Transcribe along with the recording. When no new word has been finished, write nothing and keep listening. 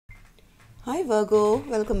Hi Virgo,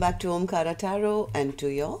 welcome back to Omkaratarot and to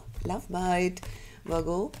your love bite.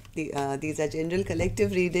 Virgo, these are general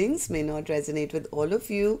collective readings, may not resonate with all of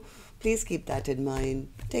you. Please keep that in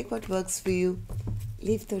mind. Take what works for you,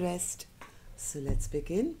 leave the rest. So let's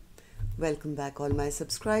begin. Welcome back all my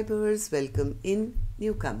subscribers, welcome in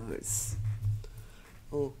newcomers.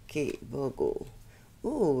 Okay, Virgo.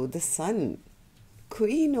 Oh, the Sun,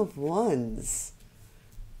 Queen of Wands.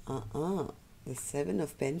 The Seven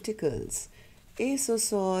of Pentacles, Ace of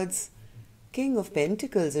Swords, King of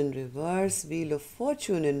Pentacles in reverse, Wheel of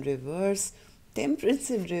Fortune in reverse,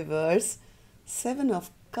 Temperance in reverse, Seven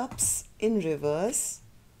of Cups in reverse,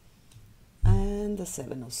 and the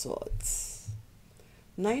Seven of Swords.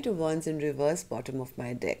 Knight of Wands in reverse, bottom of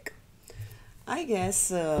my deck. I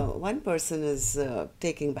guess one person is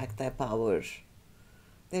taking back their power.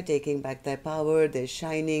 They're taking back their power, they're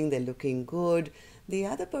shining, they're looking good. The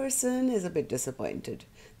other person is a bit disappointed.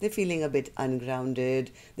 They're feeling a bit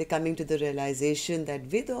ungrounded. They're coming to the realization that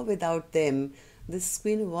with or without them, this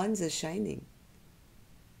Queen of Wands is shining.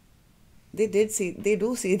 They do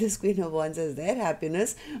see this Queen of Wands as their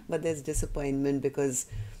happiness, but there's disappointment because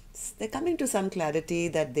they're coming to some clarity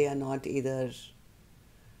that they are not either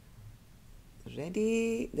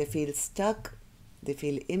ready, they feel stuck, they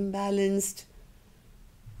feel imbalanced.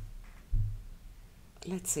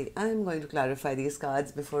 Let's see, I'm going to clarify these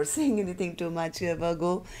cards before saying anything too much here,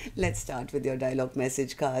 Virgo. Let's start with your dialogue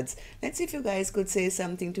message cards. Let's see if you guys could say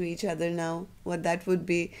something to each other now, what that would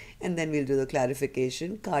be, and then we'll do the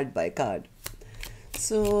clarification card by card.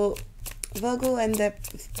 So, Virgo and that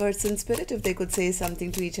person spirit, if they could say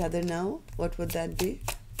something to each other now, what would that be?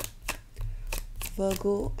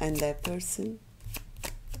 Virgo and that person.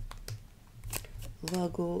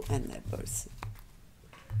 Virgo and that person.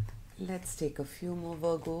 Let's take a few more,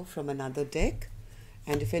 Virgo, from another deck.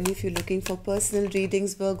 And if any of you are looking for personal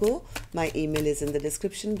readings, Virgo, my email is in the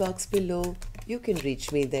description box below. You can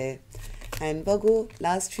reach me there. And Virgo,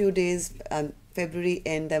 last few days, February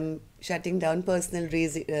end, I'm shutting down personal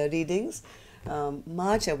readings.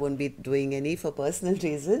 March, I won't be doing any for personal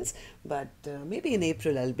reasons, but maybe in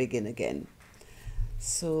April, I'll begin again.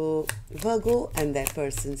 So, Virgo and their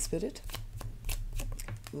person spirit.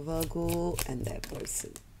 Virgo and their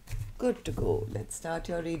person. Good to go. Let's start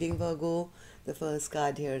your reading, Virgo. The first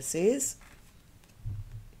card here says,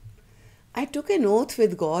 I took an oath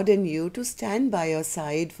with God and you to stand by your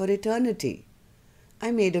side for eternity. I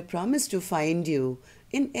made a promise to find you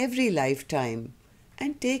in every lifetime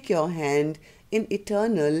and take your hand in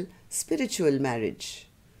eternal spiritual marriage.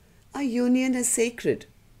 Our union is sacred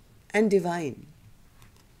and divine.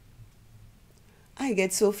 I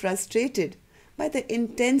get so frustrated by the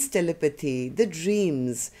intense telepathy, the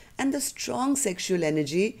dreams, and the strong sexual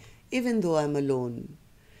energy, even though I'm alone.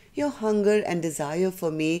 Your hunger and desire for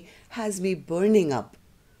me has me burning up,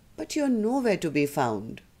 but you're nowhere to be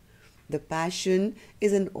found. The passion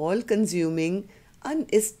is an all-consuming,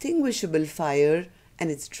 unextinguishable fire, and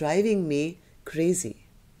it's driving me crazy.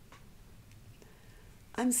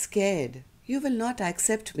 I'm scared you will not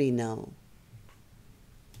accept me now.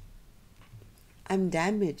 I'm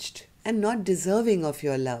damaged and not deserving of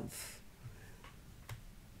your love.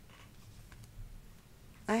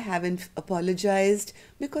 I haven't apologized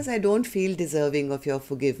because I don't feel deserving of your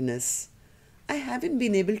forgiveness. I haven't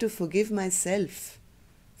been able to forgive myself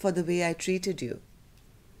for the way I treated you.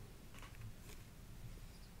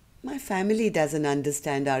 My family doesn't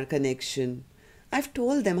understand our connection. I've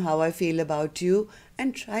told them how I feel about you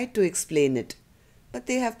and tried to explain it, but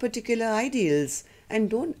they have particular ideals and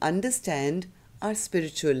don't understand our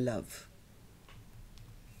spiritual love.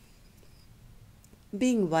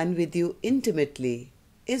 Being one with you intimately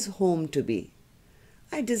is home to be.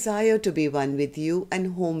 I desire to be one with you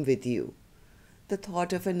and home with you. The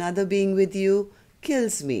thought of another being with you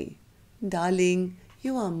kills me. Darling,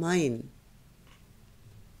 you are mine.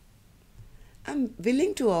 I'm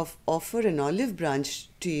willing to offer an olive branch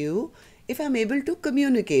to you if I'm able to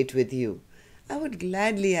communicate with you. I would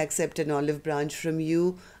gladly accept an olive branch from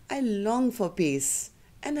you. I long for peace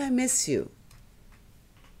and I miss you.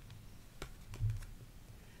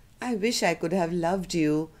 I wish I could have loved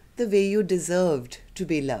you the way you deserved to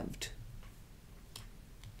be loved.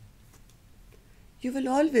 You will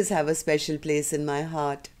always have a special place in my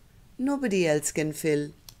heart. Nobody else can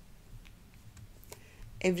fill.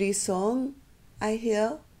 Every song I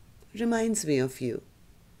hear reminds me of you.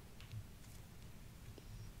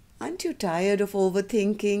 Aren't you tired of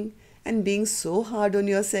overthinking and being so hard on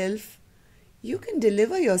yourself? You can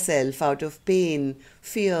deliver yourself out of pain,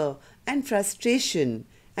 fear, and frustration,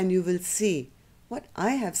 and you will see what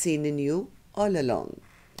I have seen in you all along.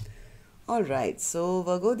 Alright, so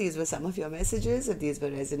Virgo, these were some of your messages. If these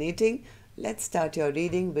were resonating, let's start your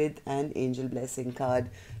reading with an angel blessing card.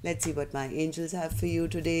 Let's see what my angels have for you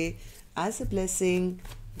today as a blessing,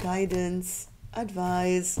 guidance,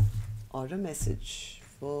 advice, or a message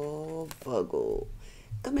for Virgo.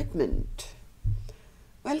 Commitment.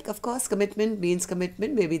 Well, of course, commitment means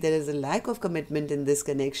commitment. Maybe there is a lack of commitment in this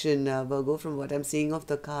connection, Virgo, from what I'm seeing of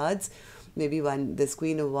the cards. Maybe this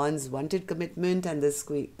Queen of Wands wanted commitment and this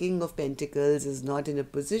King of Pentacles is not in a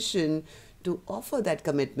position to offer that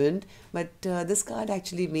commitment. But this card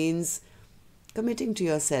actually means committing to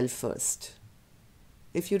yourself first.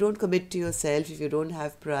 If you don't commit to yourself, if you don't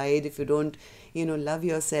have pride, if you don't, love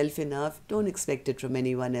yourself enough, don't expect it from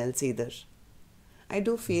anyone else either. I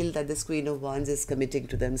do feel that this Queen of Wands is committing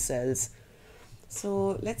to themselves.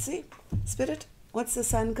 So let's see. Spirit, what's the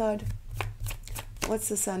Sun card? What's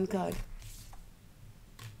the Sun card?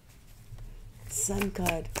 Sun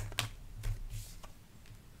card.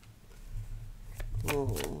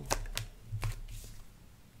 Oh.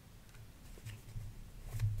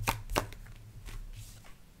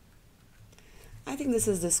 I think this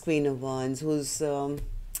is this Queen of Wands who's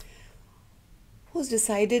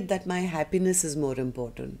decided that my happiness is more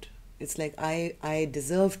important. It's like I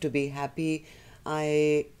deserve to be happy.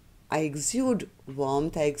 I exude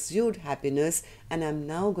warmth, I exude happiness, and I'm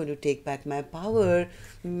now going to take back my power.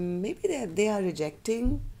 Maybe they are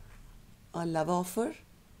rejecting a love offer.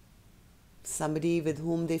 Somebody with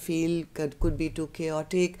whom they feel could be too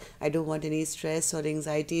chaotic. I don't want any stress or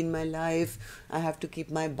anxiety in my life. I have to keep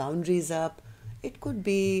my boundaries up. It could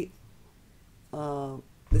be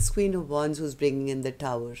this Queen of Wands who's bringing in the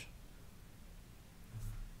Tower.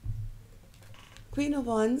 Queen of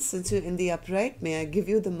Wands, since you're in the upright, may I give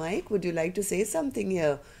you the mic? Would you like to say something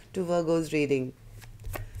here to Virgo's reading?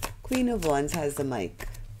 Queen of Wands has the mic.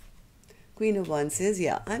 Queen of Wands says,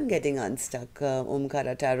 yeah, I'm getting unstuck,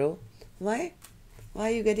 Omkaratarot. Why? Why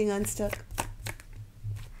are you getting unstuck?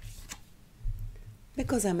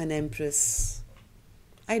 Because I'm an Empress.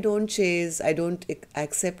 I don't chase, I don't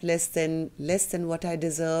accept less than what I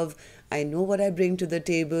deserve. I know what I bring to the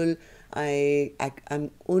table.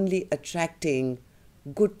 I'm only attracting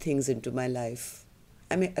good things into my life.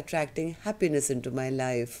 I'm attracting happiness into my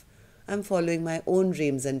life. I'm following my own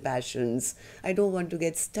dreams and passions. I don't want to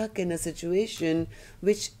get stuck in a situation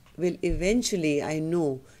which will eventually, I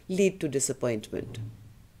know, lead to disappointment.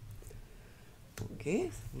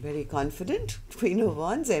 Okay, very confident. Queen of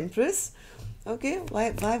Wands, Empress. Okay,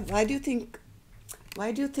 why do you think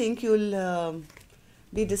you'll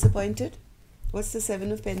be disappointed? What's the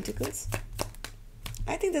Seven of Pentacles?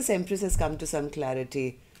 I think this Empress has come to some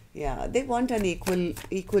clarity. Yeah, they want an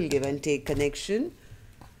equal give and take connection.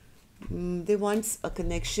 They want a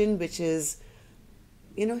connection which is,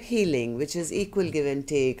 healing, which is equal give and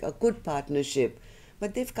take, a good partnership.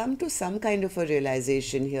 But they've come to some kind of a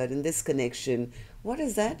realization here in this connection. What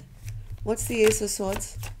is that? What's the Ace of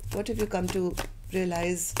Swords? What have you come to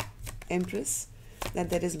realize, Empress? That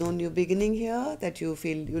there is no new beginning here, that you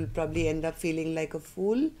feel you'll probably end up feeling like a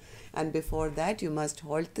fool, and before that you must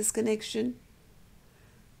halt this connection.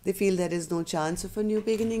 They feel there is no chance of a new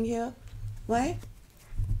beginning here. Why?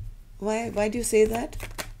 Why do you say that?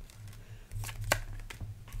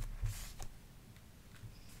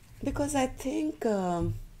 Because I think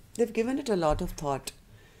they've given it a lot of thought.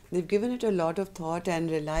 They've given it a lot of thought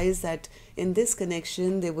and realized that in this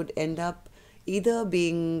connection they would end up either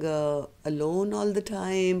being alone all the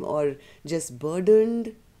time or just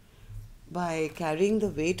burdened by carrying the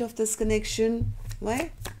weight of this connection.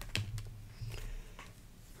 Why?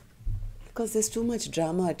 Because there's too much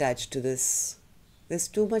drama attached to this. There's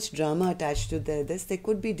too much drama attached to this. They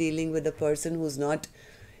could be dealing with a person who's not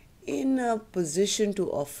in a position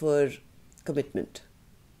to offer commitment.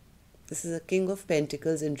 This is a King of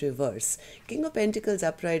Pentacles in reverse. King of Pentacles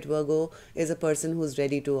upright, Virgo, is a person who's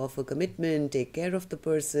ready to offer commitment, take care of the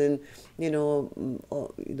person,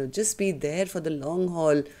 just be there for the long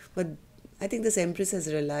haul. But I think this Empress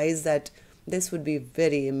has realized that this would be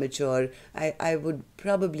very immature. I would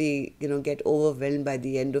probably, get overwhelmed by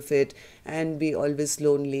the end of it and be always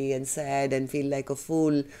lonely and sad and feel like a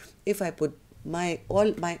fool if I put my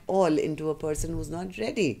all into a person who's not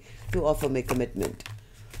ready to offer me commitment.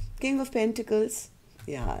 King of Pentacles,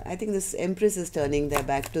 yeah, I think this Empress is turning their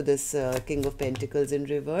back to this King of Pentacles in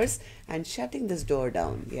reverse and shutting this door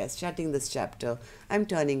down. Yes, shutting this chapter. I'm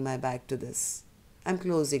turning my back to this. I'm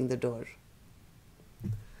closing the door.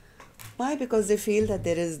 Why? Because they feel that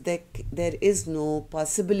there is no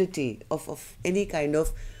possibility of any kind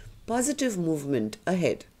of positive movement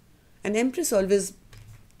ahead. An Empress always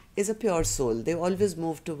is a pure soul. They always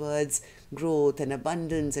move towards growth and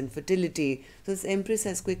abundance and fertility. So this Empress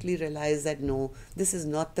has quickly realized that no, this is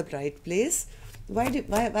not the right place. Why do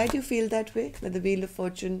you feel that way, that the Wheel of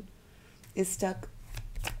Fortune is stuck?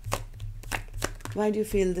 Why do you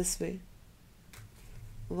feel this way?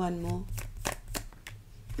 One more.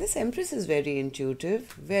 This Empress is very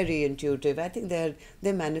intuitive, very intuitive. I think they're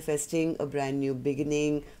manifesting a brand new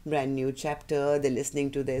beginning, brand new chapter. They're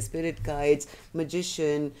listening to their spirit guides,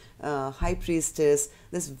 Magician, High Priestess,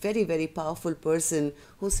 this very, very powerful person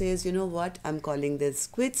who says, you know what, I'm calling this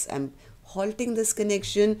quits. I'm halting this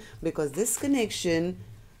connection because this connection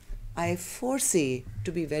I foresee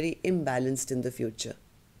to be very imbalanced in the future.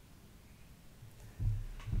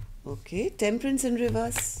 Okay, Temperance in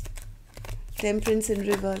reverse. Temperance in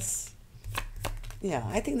reverse. Yeah,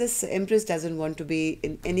 I think this Empress doesn't want to be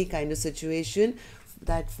in any kind of situation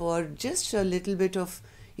that for just a little bit of,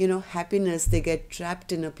 happiness, they get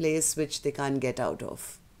trapped in a place which they can't get out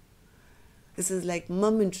of. This is like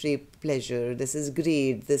momentary pleasure. This is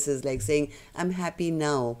greed. This is like saying, I'm happy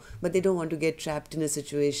now. But they don't want to get trapped in a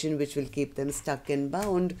situation which will keep them stuck and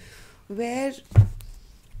bound, where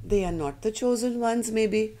they are not the chosen ones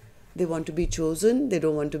maybe. They want to be chosen. They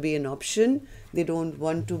don't want to be an option. They don't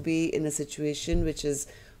want to be in a situation which is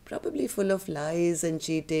probably full of lies and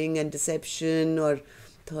cheating and deception or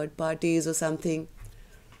third parties or something.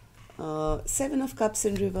 Seven of Cups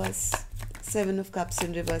in reverse. Seven of Cups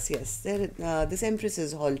in reverse, yes. This Empress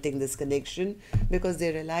is halting this connection because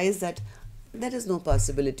they realize that there is no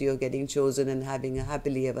possibility of getting chosen and having a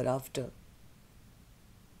happily ever after.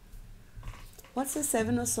 What's the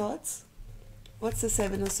Seven of Swords? What's the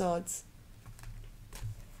Seven of Swords?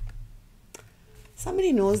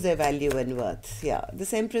 Somebody knows their value and worth. Yeah,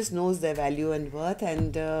 this Empress knows their value and worth,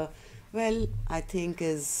 and well, I think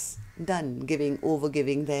is done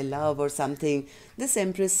overgiving their love or something. This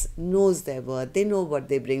Empress knows their worth. They know what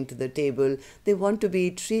they bring to the table. They want to be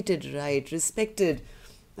treated right, respected,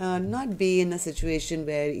 not be in a situation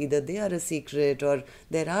where either they are a secret or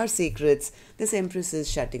there are secrets. This Empress is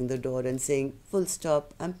shutting the door and saying, full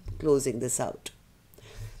stop, I'm closing this out.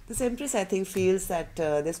 This Empress, I think, feels that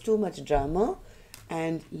there's too much drama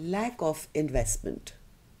and lack of investment.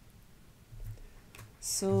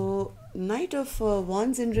 So, Knight of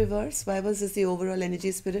Wands in reverse. Why was this the overall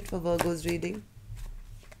energy spirit for Virgo's reading?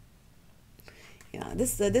 Yeah,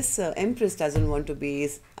 this Empress doesn't want to be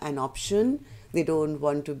an option. They don't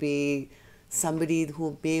want to be somebody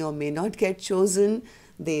who may or may not get chosen.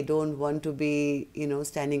 They don't want to be,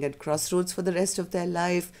 standing at crossroads for the rest of their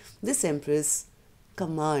life. This Empress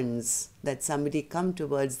commands that somebody come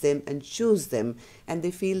towards them and choose them. And they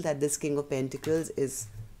feel that this King of Pentacles is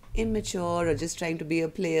immature or just trying to be a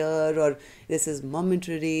player, or this is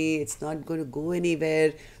momentary, it's not going to go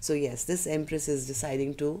anywhere. So yes, this Empress is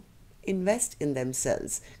deciding to invest in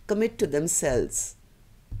themselves, commit to themselves,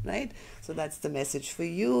 right? So that's the message for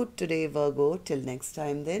you today, Virgo. Till next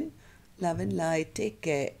time then, love and light. Take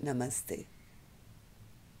care. Namaste.